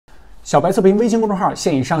小白测评微信公众号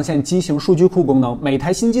现已上线机型数据库功能，每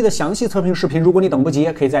台新机的详细测评视频，如果你等不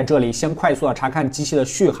及，可以在这里先快速查看机器的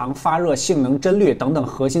续航、发热、性能、帧率等等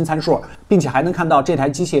核心参数，并且还能看到这台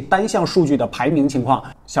机器单项数据的排名情况。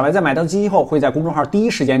小白在买到机器后，会在公众号第一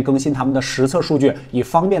时间更新他们的实测数据，以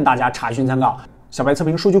方便大家查询参考。小白测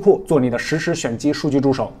评数据库，做你的实时选机数据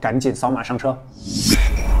助手，赶紧扫码上车。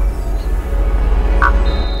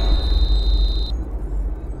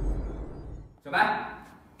小白。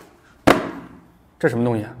这什么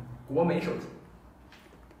东西啊？国美手机。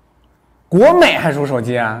国美还出手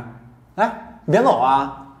机啊？哎，你别走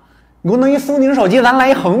啊！你给我弄一松井手机，咱来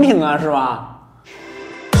一横屏啊，是吧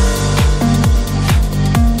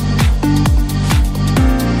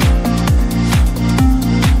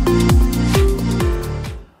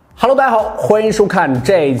？Hello， 大家好，欢迎收看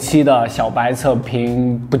这一期的小白测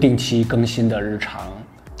评不定期更新的日常。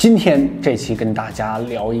今天这期跟大家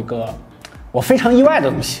聊一个我非常意外的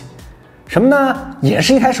东西。什么呢？也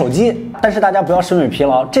是一台手机，但是大家不要审美疲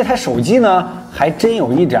劳，这台手机呢还真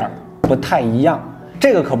有一点不太一样。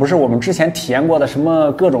这个可不是我们之前体验过的什么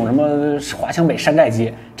各种什么华强北山寨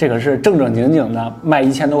机，这个是正正经经的卖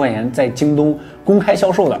1000多块钱在京东公开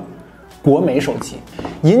销售的国美手机。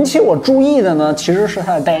引起我注意的呢，其实是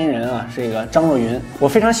它的代言人啊，是一个张若昀，我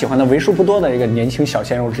非常喜欢的为数不多的一个年轻小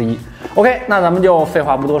鲜肉之一。OK， 那咱们就废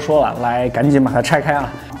话不多说了，来赶紧把它拆开啊！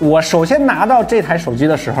我首先拿到这台手机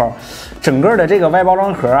的时候，整个的这个外包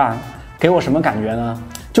装盒啊，给我什么感觉呢？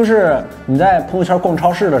就是你在朋友圈逛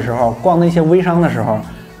超市的时候，逛那些微商的时候，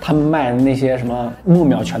他们卖的那些什么莫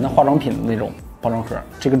秒全的化妆品的那种包装盒，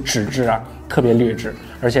这个纸质啊特别劣质，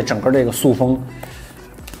而且整个这个塑封，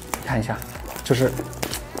看一下，就是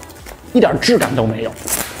一点质感都没有。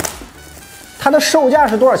它的售价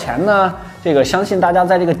是多少钱呢？这个相信大家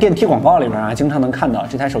在这个电梯广告里边啊，经常能看到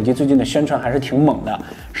这台手机最近的宣传还是挺猛的，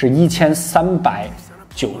是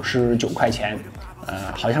1399块钱，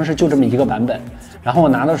好像是就这么一个版本。然后我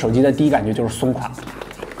拿到手机的第一感觉就是松垮。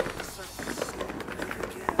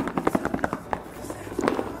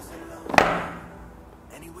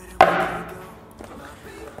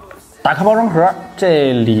打开包装盒，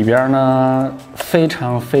这里边呢非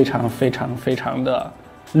常的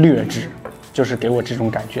劣质。就是给我这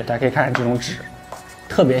种感觉，大家可以看看这种纸，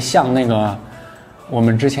特别像那个我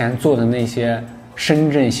们之前做的那些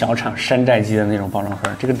深圳小厂山寨机的那种包装盒，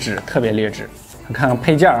这个纸特别劣质。看看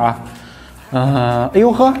配件啊，哎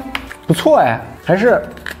呦呵，不错哎，还是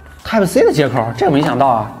Type C 的接口，这个没想到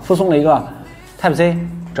啊，附送了一个 Type C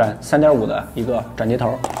转 3.5 的一个转接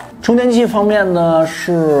头。充電器方面呢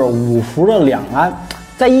是5伏的2安。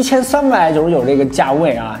在1399这个价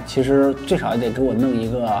位啊，其实最少也得给我弄一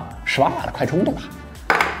个18瓦的快充的吧，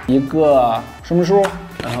一个说明书，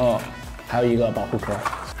然后还有一个保护壳。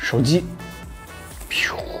手机，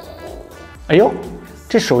哎呦，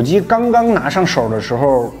这手机刚刚拿上手的时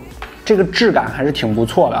候，这个质感还是挺不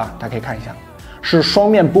错的啊，大家可以看一下，是双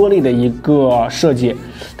面玻璃的一个设计，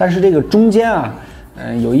但是这个中间啊，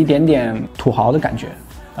有一点点土豪的感觉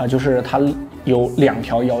啊，就是它有2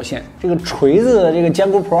条腰线，这个锤子的这个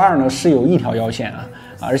坚固 Pro 2呢是有1条腰线啊，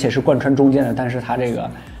而且是贯穿中间的，但是它这个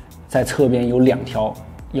在侧边有2条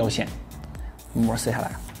腰线，膜撕下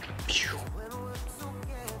来，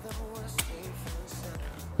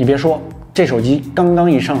你别说，这手机刚刚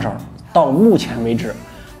一上手，到目前为止，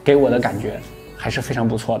给我的感觉还是非常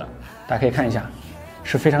不错的。大家可以看一下，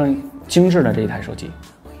是非常精致的这一台手机，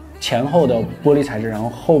前后的玻璃材质，然后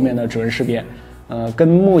后面的指纹识别。跟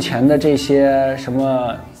目前的这些什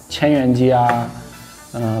么千元机啊，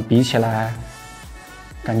比起来，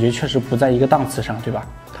感觉确实不在一个档次上，对吧？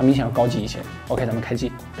它明显要高级一些。OK， 咱们开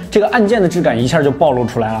机，这个按键的质感一下就暴露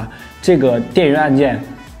出来了。这个电源按键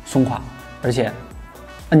松垮，而且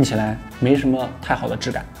摁起来没什么太好的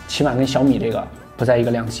质感，起码跟小米这个不在一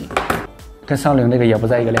个量级，跟360这个也不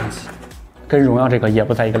在一个量级，跟荣耀这个也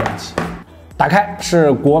不在一个量级。打开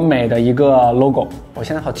是国美的一个 logo， 我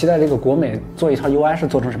现在好期待这个国美做一套 UI 是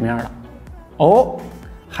做成什么样的哦，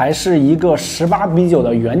还是一个18:9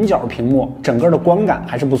的圆角屏幕，整个的光感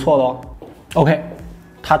还是不错的哦。OK，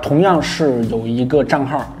 它同样是有一个账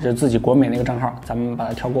号，就是自己国美那个账号，咱们把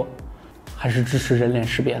它跳过，还是支持人脸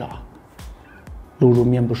识别的啊，录入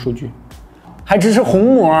面部数据，还支持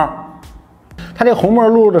虹膜，它这个虹膜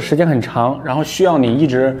录入的时间很长，然后需要你一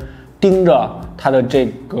直盯着它的这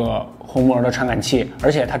个虹膜的传感器，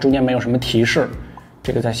而且它中间没有什么提示，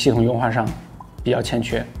这个在系统优化上比较欠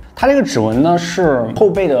缺。它这个指纹呢是后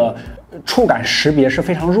背的触感识别是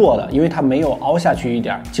非常弱的，因为它没有凹下去一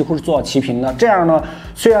点，几乎是做到齐平的。这样呢，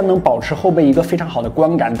虽然能保持后背一个非常好的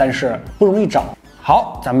观感，但是不容易找。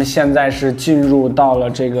好，咱们现在是进入到了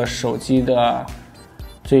这个手机的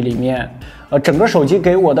最里面。整个手机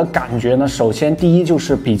给我的感觉呢，首先第一就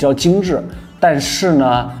是比较精致，但是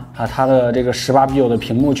呢，它的这个18比9的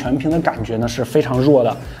屏幕全屏的感觉呢是非常弱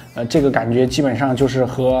的，这个感觉基本上就是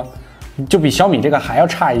就比小米这个还要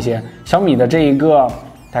差一些。小米的这一个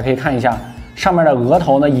大家可以看一下，上面的额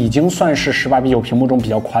头呢已经算是18比9屏幕中比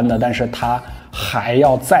较宽的，但是它还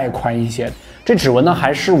要再宽一些。这指纹呢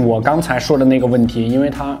还是我刚才说的那个问题，因为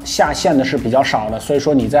它下陷的是比较少的，所以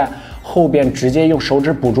说你在后边直接用手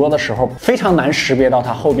指捕捉的时候，非常难识别到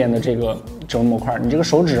它后边的这个指纹模块。你这个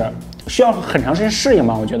手指需要很长时间适应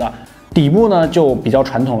吧，我觉得。底部呢就比较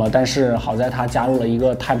传统了，但是好在它加入了一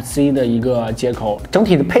个 Type-C 的一个接口。整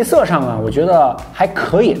体的配色上啊，我觉得还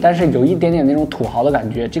可以，但是有一点点那种土豪的感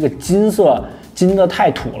觉。这个金色金的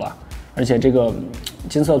太土了，而且这个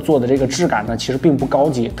金色做的这个质感呢，其实并不高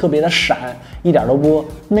级，特别的闪，一点都不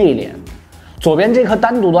内敛。左边这颗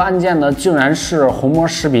单独的按键呢，竟然是虹膜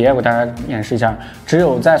识别，我给大家演示一下，只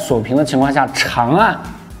有在锁屏的情况下长按，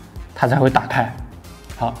它才会打开。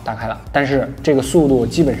好，打开了，但是这个速度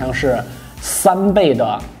基本上是3倍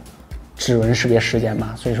的指纹识别时间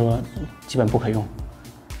吧，所以说基本不可用。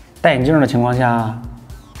戴眼镜的情况下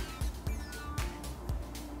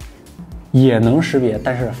也能识别，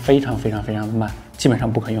但是非常的慢，基本上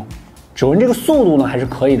不可用。指纹这个速度呢还是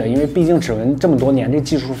可以的，因为毕竟指纹这么多年，这个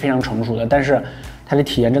技术是非常成熟的，但是它的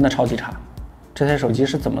体验真的超级差。这台手机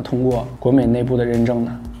是怎么通过国美内部的认证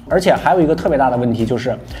的？而且还有一个特别大的问题就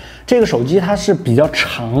是，这个手机它是比较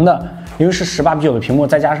长的，因为是18比9的屏幕，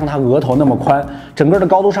再加上它额头那么宽，整个的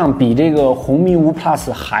高度上比这个红米5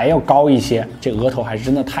 Plus 还要高一些。这额头还是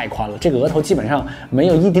真的太宽了，这个额头基本上没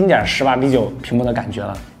有一丁点18比9屏幕的感觉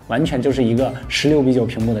了，完全就是一个16比9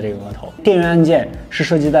屏幕的这个额头。电源按键是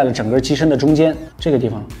设计在了整个机身的中间这个地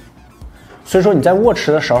方。所以说你在握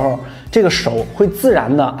持的时候，这个手会自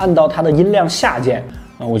然的按到它的音量下键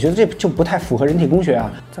我觉得这就不太符合人体工学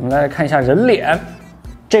啊。咱们再来看一下人脸，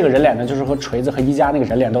这个人脸呢，就是和锤子和一加那个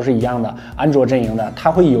人脸都是一样的，安卓阵营的，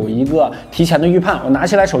它会有一个提前的预判。我拿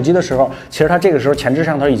起来手机的时候，其实它这个时候前置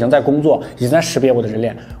摄像头已经在工作，已经在识别我的人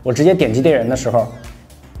脸。我直接点击电源的时候，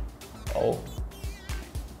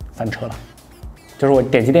翻车了，就是我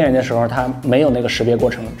点击电源的时候，它没有那个识别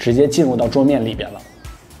过程，直接进入到桌面里边了。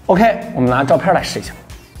OK， 我们拿照片来试一下。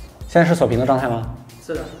现在是锁屏的状态吗？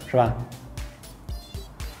是的，是吧？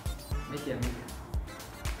没点。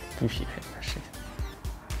不匹配，来试一下。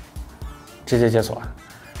直接解锁，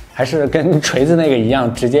还是跟锤子那个一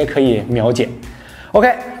样，直接可以秒解。OK，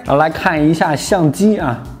 然后来看一下相机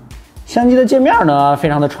啊。相机的界面呢，非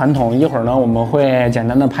常的传统。一会儿呢，我们会简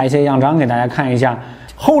单的拍一些样张给大家看一下。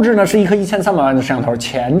后置呢是一颗1300万的摄像头，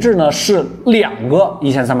前置呢是2个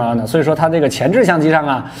1300万的，所以说它这个前置相机上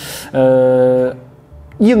啊，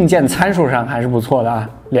硬件参数上还是不错的啊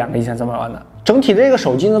，2个1300万的。整体这个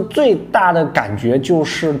手机呢，最大的感觉就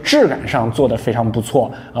是质感上做的非常不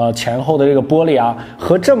错，前后的这个玻璃啊，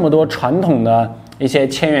和这么多传统的一些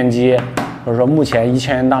千元机，或者说目前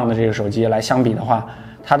1000元档的这个手机来相比的话，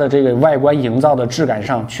它的这个外观营造的质感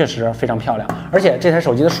上确实非常漂亮。而且这台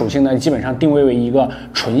手机的属性呢，基本上定位为一个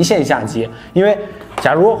纯线下机，因为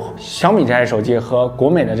假如小米这台手机和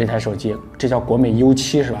国美的这台手机，这叫国美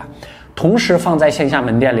U7 是吧？同时放在线下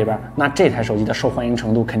门店里边，那这台手机的受欢迎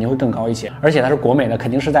程度肯定会更高一些。而且它是国美的，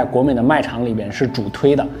肯定是在国美的卖场里边是主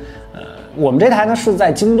推的。我们这台呢是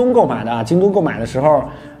在京东购买的啊，京东购买的时候，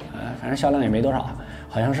反正销量也没多少，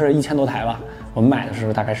好像是1000多台吧。我们买的时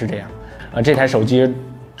候大概是这样。这台手机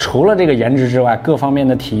除了这个颜值之外，各方面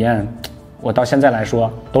的体验，我到现在来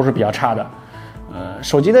说都是比较差的。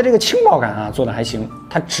手机的这个轻薄感啊做的还行，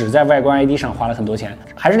它只在外观 ID 上花了很多钱。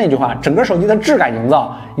还是那句话，整个手机的质感营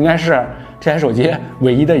造应该是这台手机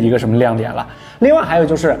唯一的一个什么亮点了。另外还有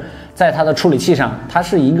就是在它的处理器上，它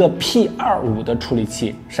是一个 P25 的处理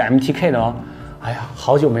器，是 MTK 的哦。哎呀，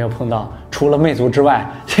好久没有碰到除了魅族之外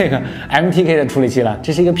这个 MTK 的处理器了，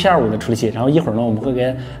这是一个 P25 的处理器。然后一会儿呢，我们会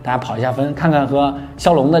跟大家跑一下分，看看和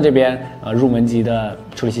骁龙的这边入门级的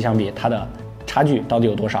处理器相比，它的差距到底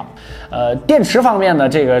有多少？电池方面呢，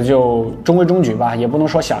这个就中规中矩吧，也不能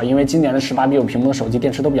说小，因为今年的18比9屏幕的手机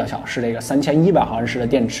电池都比较小，是这个3100毫安时的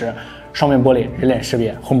电池，双面玻璃，人脸识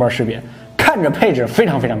别，红包识别，看着配置非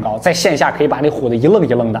常高，在线下可以把你唬得一愣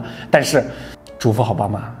一愣的。但是，嘱咐好爸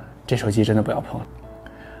妈，这手机真的不要碰。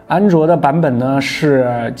安卓的版本呢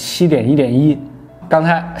是7.1.1。刚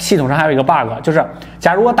才系统上还有一个 bug， 就是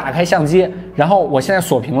假如我打开相机，然后我现在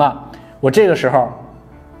锁屏了，我这个时候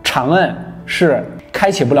长摁是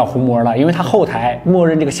开启不了虹膜了，因为它后台默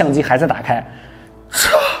认这个相机还在打开。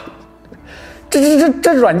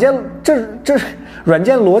这软件这软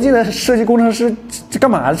件逻辑的设计工程师这干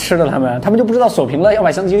嘛吃的？他们就不知道锁屏了要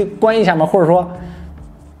把相机关一下吗？或者说，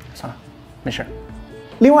算了，没事。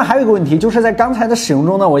另外还有一个问题，就是在刚才的使用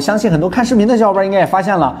中呢，我相信很多看视频的小伙伴应该也发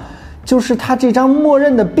现了，就是它这张默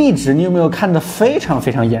认的壁纸，你有没有看得非常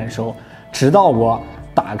非常眼熟？直到我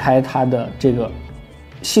打开它的这个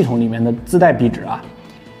系统里面的自带壁纸啊，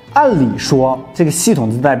按理说这个系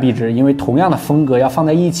统自带壁纸，因为同样的风格要放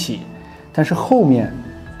在一起，但是后面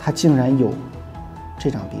它竟然有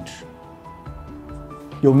这张壁纸，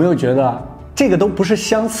有没有觉得这个都不是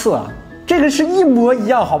相似啊？这个是一模一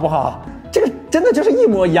样，好不好？这个真的就是一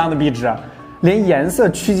模一样的壁纸，连颜色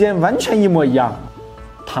区间完全一模一样。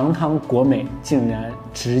堂堂国美竟然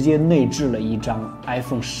直接内置了一张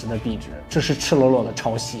iPhone 10的壁纸，这是赤裸裸的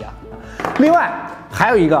抄袭啊！另外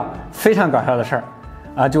还有一个非常搞笑的事儿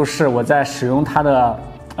啊，就是我在使用它的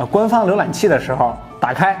官方浏览器的时候，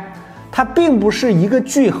打开它并不是一个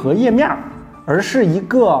聚合页面，而是一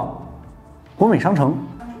个国美商城。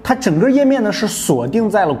它整个页面呢是锁定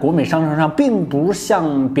在了国美商城上，并不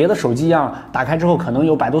像别的手机一样打开之后可能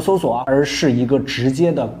有百度搜索，而是一个直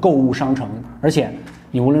接的购物商城。而且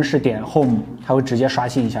你无论是点 Home， 它会直接刷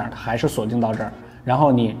新一下，它还是锁定到这儿。然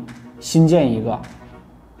后你新建一个，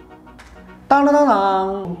当当当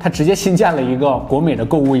当，它直接新建了一个国美的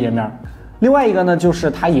购物页面。另外一个呢，就是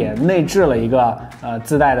它也内置了一个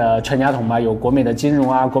自带的全家桶吧，有国美的金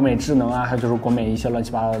融啊、国美智能啊，还有就是国美一些乱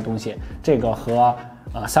七八糟的东西。这个和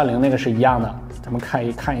30那个是一样的。咱们看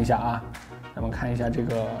一下啊，咱们看一下这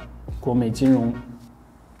个国美金融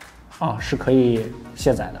啊，是可以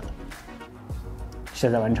卸载的，卸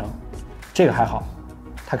载完成。这个还好，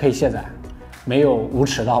它可以卸载，没有无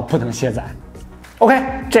耻到不能卸载。OK，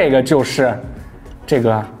 这个就是这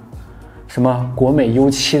个什么国美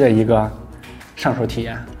U7的一个上手体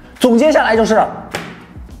验。总结下来就是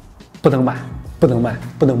不能买，不能买，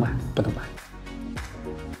不能买，不能买。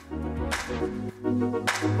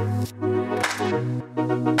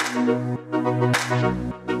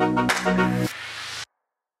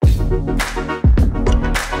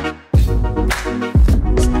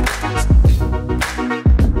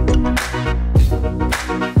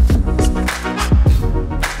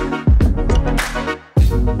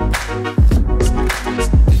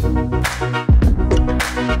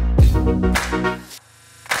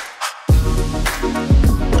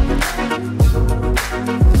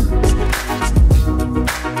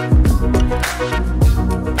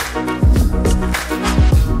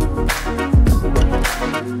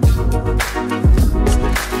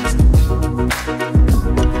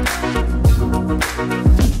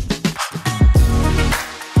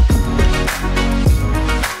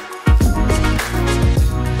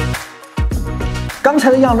刚才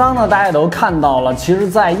的样张呢，大家也都看到了。其实，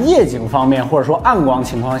在夜景方面或者说暗光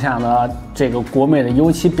情况下呢，这个国美的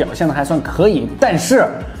U7 表现的还算可以。但是，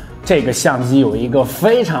这个相机有一个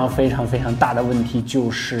非常大的问题，就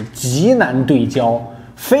是极难对焦，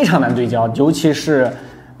非常难对焦，尤其是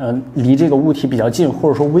离这个物体比较近或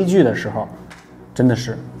者说微距的时候，真的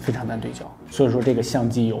是非常难对焦。所以说，这个相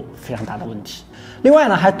机有非常大的问题。另外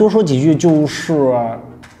呢，还多说几句，就是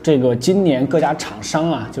这个今年各家厂商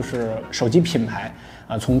啊，就是手机品牌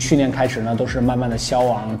从去年开始呢，都是慢慢的消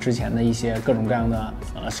亡之前的一些各种各样的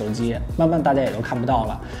手机，慢慢大家也都看不到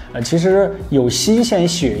了。其实有新鲜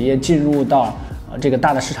血液进入到这个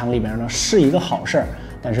大的市场里边呢，是一个好事儿。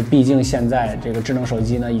但是毕竟现在这个智能手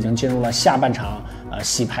机呢，已经进入了下半场，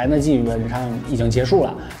洗牌呢基本上已经结束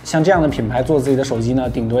了。像这样的品牌做自己的手机呢，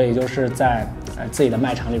顶多也就是在自己的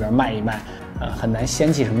卖场里边卖一卖。很难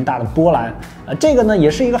掀起什么大的波澜，这个呢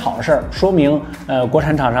也是一个好事儿，说明国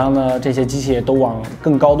产厂商呢这些机器都往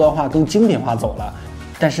更高端化、更精品化走了，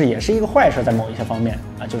但是也是一个坏事，在某一些方面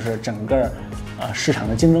就是整个市场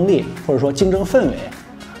的竞争力或者说竞争氛围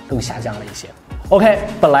更下降了一些。OK，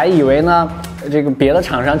 本来以为呢这个别的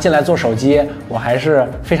厂商进来做手机，我还是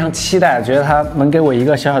非常期待，觉得它能给我一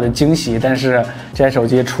个小小的惊喜，但是这台手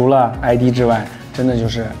机除了 ID 之外，真的就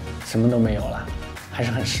是什么都没有了。还是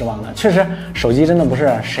很失望的。确实，手机真的不是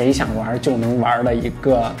谁想玩就能玩的一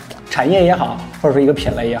个产业也好，或者说一个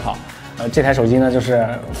品类也好。这台手机呢，就是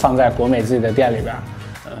放在国美自己的店里边，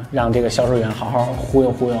让这个销售员好好忽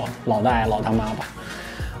悠老大爷老大妈吧。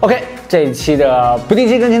OK， 这一期的不定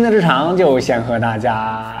期更新的日常就先和大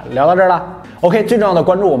家聊到这儿了。OK， 最重要的，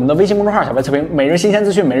关注我们的微信公众号小白测评，每日新鲜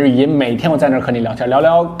资讯，每日语音，每天我在那儿和你聊天，聊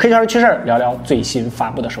聊科技圈趋势，聊聊最新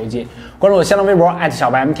发布的手机。关注我的新浪微博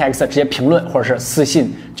小白MTX， 直接评论或者是私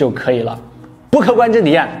信就可以了。不客观真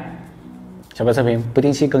体验，小白测评不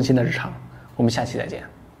定期更新的日常，我们下期再见。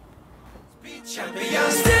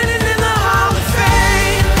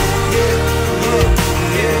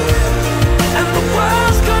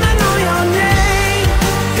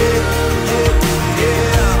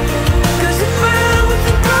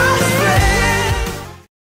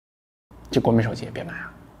这国美手机也别买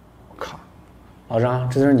啊！我靠，老张，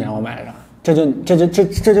这就是你让我买的，这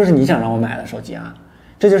就是你想让我买的手机啊！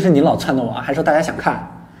这就是你老撺掇我，还说大家想看，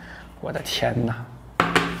我的天哪！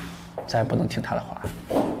再也不能听他的话，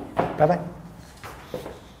拜拜。